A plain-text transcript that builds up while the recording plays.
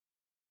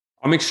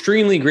I'm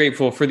extremely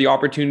grateful for the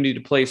opportunity to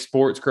play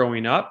sports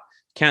growing up.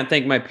 Can't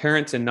thank my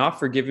parents enough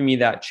for giving me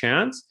that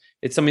chance.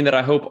 It's something that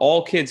I hope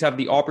all kids have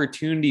the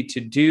opportunity to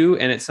do,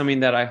 and it's something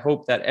that I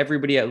hope that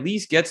everybody at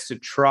least gets to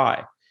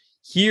try.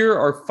 Here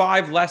are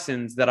 5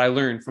 lessons that I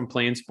learned from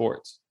playing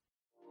sports.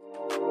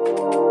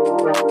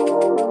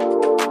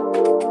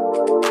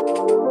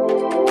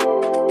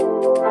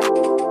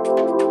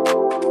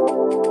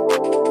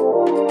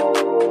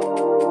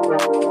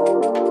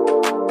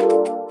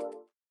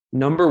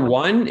 Number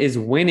one is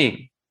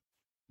winning.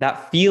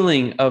 That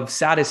feeling of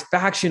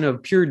satisfaction,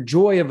 of pure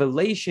joy, of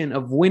elation,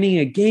 of winning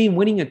a game,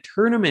 winning a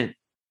tournament.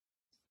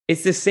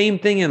 It's the same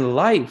thing in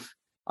life.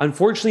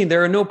 Unfortunately,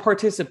 there are no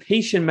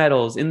participation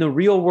medals in the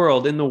real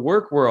world, in the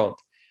work world.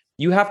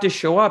 You have to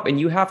show up and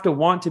you have to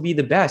want to be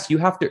the best. You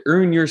have to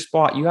earn your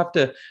spot.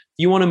 If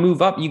you want to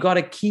move up, you got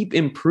to keep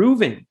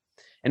improving.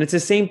 And it's the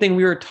same thing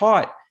we were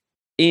taught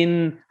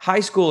in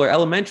high school or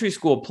elementary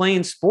school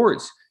playing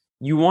sports.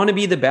 You want to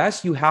be the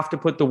best, you have to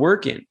put the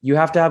work in. You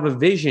have to have a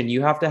vision.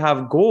 You have to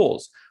have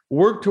goals.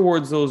 Work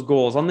towards those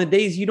goals. On the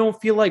days you don't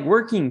feel like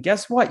working,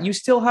 guess what? You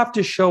still have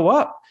to show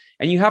up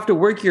and you have to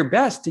work your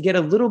best to get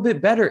a little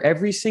bit better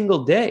every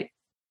single day.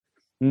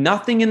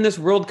 Nothing in this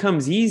world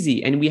comes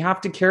easy, and we have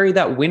to carry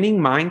that winning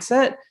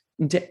mindset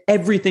into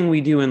everything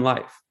we do in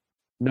life.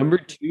 Number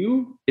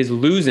 2 is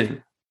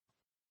losing.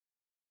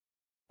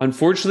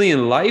 Unfortunately,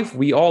 in life,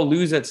 we all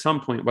lose at some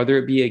point, whether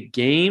it be a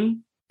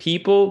game,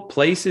 people,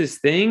 places,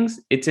 things.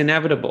 It's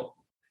inevitable.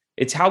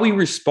 It's how we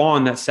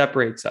respond that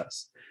separates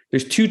us.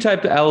 There's 2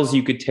 types of L's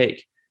you could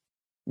take.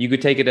 You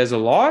could take it as a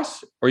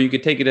loss, or you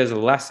could take it as a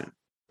lesson.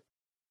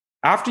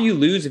 After you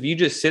lose, if you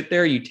just sit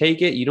there, you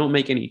take it, you don't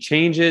make any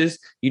changes,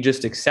 you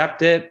just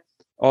accept it.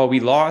 Oh,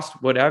 we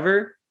lost,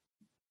 whatever.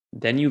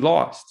 Then you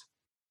lost.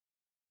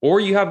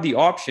 Or you have the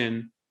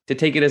option to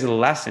take it as a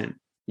lesson.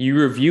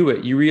 You review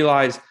it. You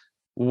realize,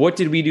 what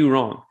did we do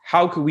wrong?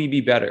 How could we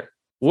be better?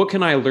 What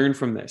can I learn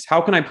from this?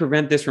 How can I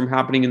prevent this from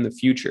happening in the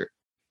future?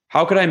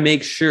 How could I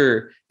make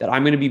sure that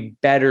I'm going to be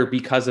better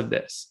because of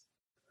this?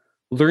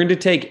 Learn to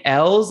take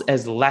L's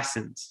as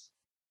lessons.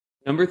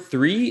 Number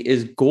 3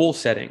 is goal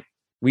setting.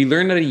 We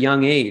learn at a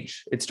young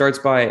age. It starts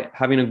by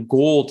having a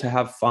goal to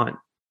have fun.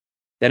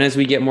 Then as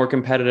we get more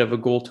competitive, a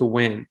goal to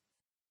win.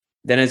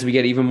 Then as we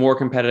get even more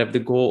competitive, a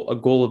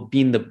goal of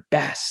being the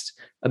best,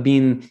 of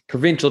being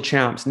provincial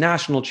champs,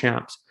 national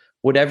champs,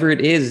 whatever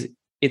it is,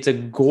 it's a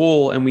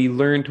goal, and we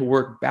learn to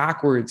work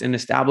backwards and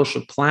establish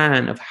a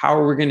plan of how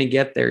we're going to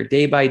get there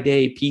day by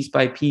day, piece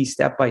by piece,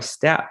 step by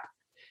step.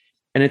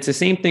 And it's the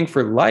same thing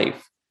for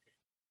life.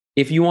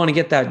 If you want to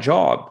get that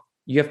job,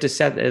 you have to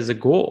set it as a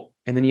goal,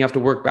 and then you have to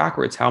work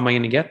backwards. How am I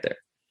going to get there?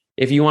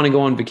 If you want to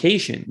go on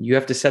vacation, you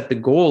have to set the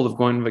goal of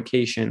going on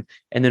vacation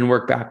and then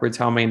work backwards.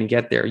 How am I going to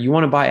get there? You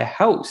want to buy a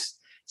house,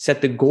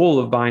 set the goal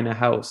of buying a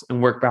house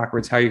and work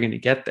backwards. How you're going to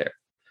get there.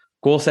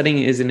 Goal setting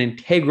is an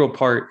integral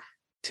part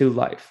to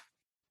life.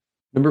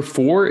 Number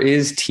 4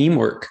 is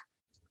teamwork.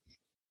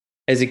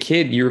 As a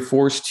kid, you're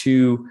forced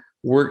to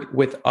work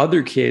with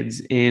other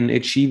kids in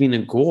achieving a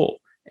goal.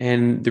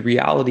 And the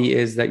reality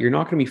is that you're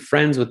not going to be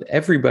friends with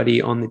everybody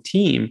on the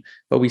team,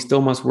 but we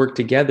still must work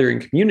together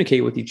and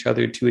communicate with each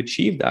other to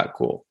achieve that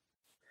goal.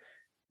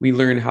 We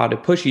learn how to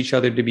push each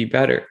other to be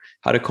better,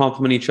 how to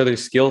complement each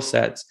other's skill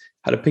sets,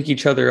 how to pick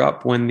each other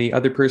up when the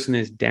other person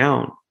is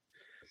down.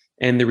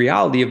 And the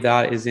reality of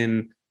that is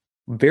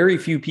very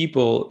few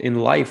people in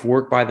life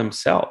work by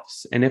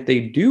themselves. And if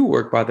they do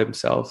work by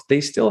themselves, they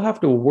still have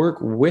to work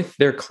with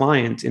their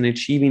clients in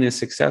achieving a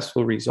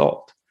successful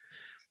result.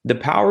 The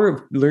power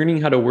of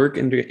learning how to work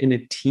in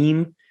a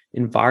team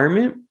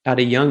environment at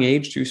a young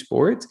age through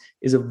sports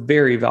is a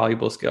very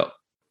valuable skill.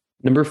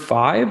 Number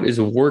 5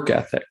 is work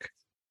ethic.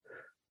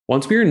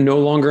 Once we are no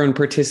longer on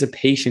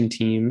participation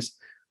teams,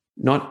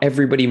 not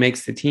everybody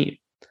makes the team.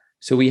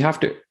 So we have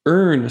to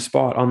earn a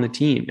spot on the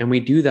team, and we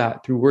do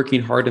that through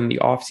working hard in the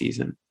off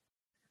season.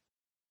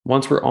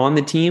 Once we're on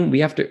the team, we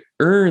have to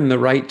earn the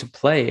right to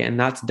play, and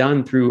that's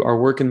done through our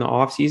work in the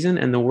off season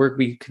and the work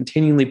we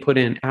continually put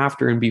in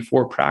after and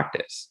before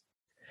practice.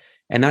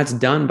 And that's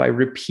done by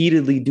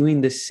repeatedly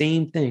doing the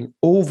same thing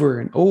over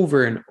and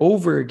over and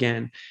over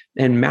again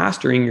and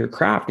mastering your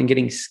craft and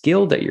getting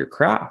skilled at your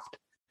craft.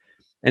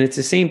 And it's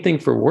the same thing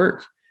for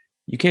work.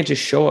 You can't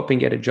just show up and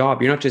get a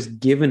job. You're not just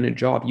given a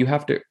job. You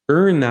have to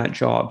earn that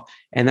job.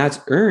 And that's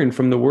earned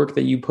from the work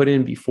that you put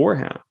in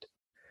beforehand.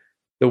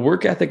 The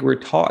work ethic we're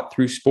taught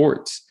through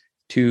sports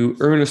to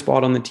earn a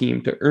spot on the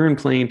team, to earn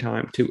playing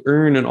time, to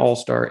earn an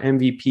all-star,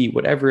 MVP,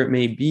 whatever it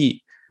may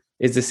be,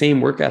 is the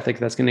same work ethic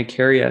that's going to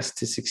carry us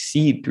to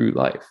succeed through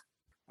life.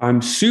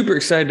 I'm super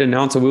excited to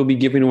announce that we'll be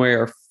giving away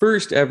our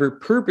first ever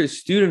Purpose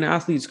Student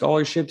Athlete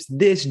Scholarships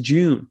this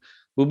June.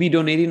 We'll be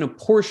donating a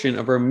portion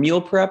of our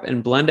meal prep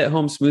and blend at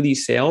home smoothie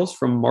sales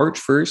from March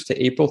 1st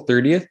to April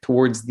 30th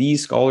towards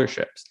these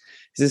scholarships.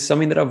 This is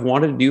something that I've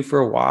wanted to do for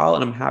a while,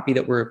 and I'm happy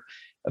that we're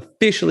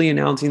officially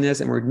announcing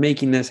this and we're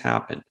making this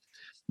happen.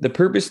 The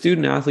Purpose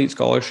Student Athlete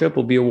Scholarship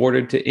will be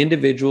awarded to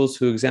individuals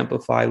who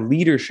exemplify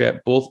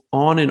leadership both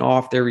on and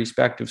off their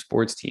respective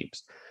sports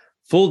teams.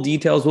 Full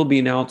details will be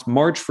announced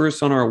March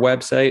 1st on our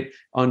website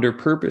under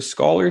Purpose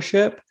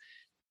Scholarship.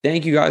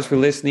 Thank you guys for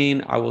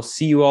listening. I will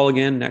see you all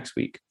again next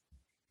week.